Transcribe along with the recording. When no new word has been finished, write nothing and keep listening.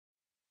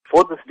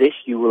For this dish,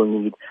 you will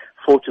need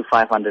 400 to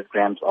 500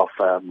 grams of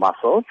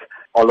mussels,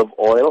 olive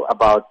oil,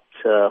 about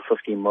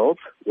 50 ml,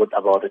 with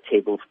about a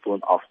tablespoon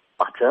of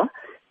butter.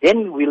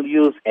 Then we'll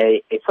use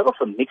a sort of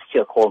a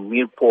mixture called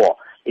mirepoix.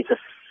 It's a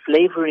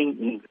flavoring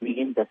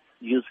ingredient that's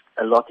used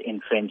a lot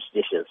in French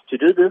dishes. To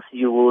do this,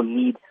 you will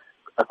need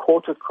a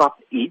quarter cup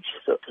each,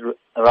 so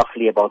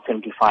roughly about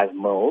 75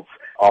 ml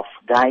of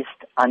diced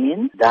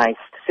onion, diced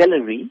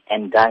celery,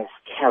 and diced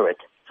carrot.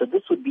 So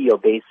this would be your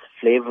base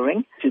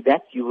flavoring. To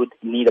that, you would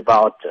need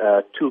about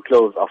 2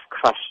 cloves of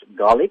crushed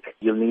garlic.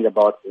 You'll need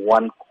about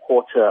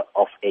 1/4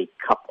 of a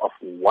cup of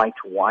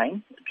white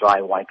wine,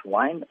 dry white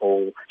wine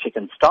or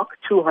chicken stock,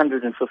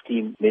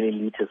 250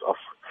 milliliters of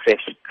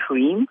fresh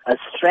cream, a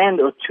strand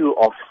or two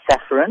of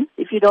saffron.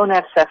 If you don't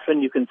have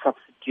saffron, you can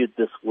substitute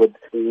this with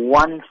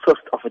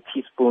 1/5 of a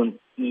teaspoon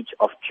each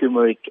of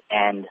turmeric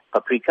and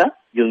paprika.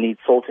 You'll need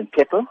salt and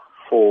pepper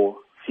for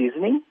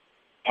seasoning,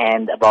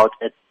 and about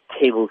a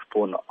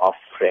tablespoon of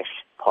fresh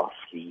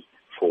parsley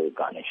for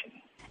garnishing.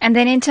 And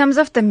then in terms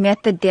of the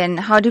method then,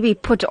 how do we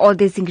put all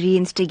these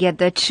ingredients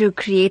together to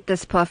create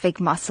this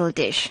perfect mussel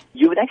dish?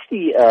 You would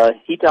actually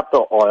heat up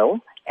the oil,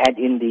 add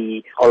in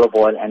the olive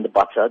oil and the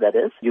butter, that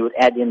is. You would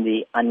add in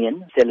the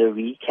onion,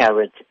 celery,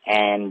 carrot,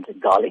 and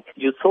garlic.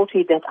 You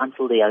saute that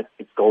until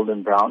it's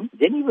golden brown.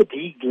 Then you would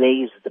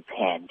deglaze the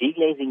pan.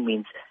 Deglazing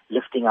means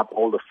lifting up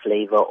all the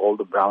flavor, all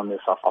the brownness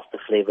of the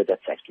flavor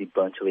that's actually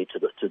burnt away to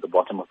the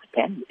bottom of the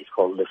pan. It's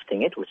called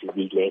lifting it, which is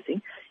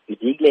deglazing. You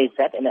deglaze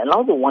that and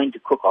allow the wine to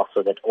cook off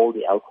so that all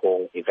the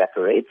alcohol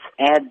evaporates.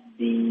 Add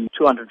the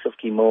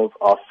 250 ml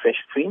of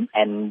fresh cream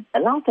and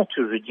allow that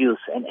to reduce.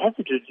 And as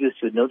it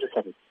reduces, you'll notice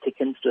that it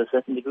thickens to a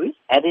certain degree.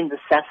 Add in the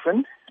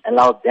saffron,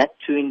 allow that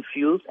to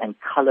infuse and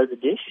color the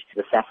dish,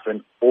 the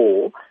saffron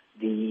or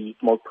the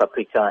smoked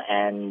paprika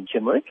and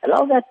turmeric.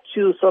 Allow that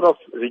to sort of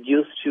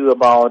reduce to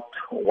about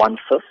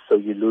 1/5, so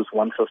you lose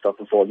 1/5 of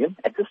the volume.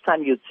 At this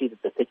time, you'd see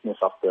the thickness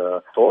of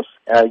the sauce.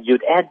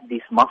 You'd add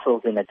these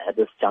mussels in at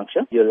this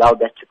juncture. You allow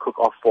that to cook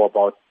off for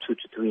about 2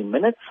 to 3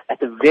 minutes. At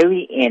the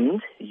very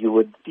end, you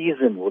would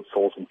season with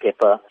salt and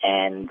pepper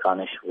and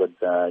garnish with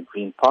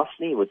green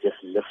parsley, which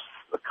just lifts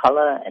the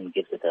color and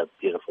gives it a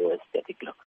beautiful aesthetic.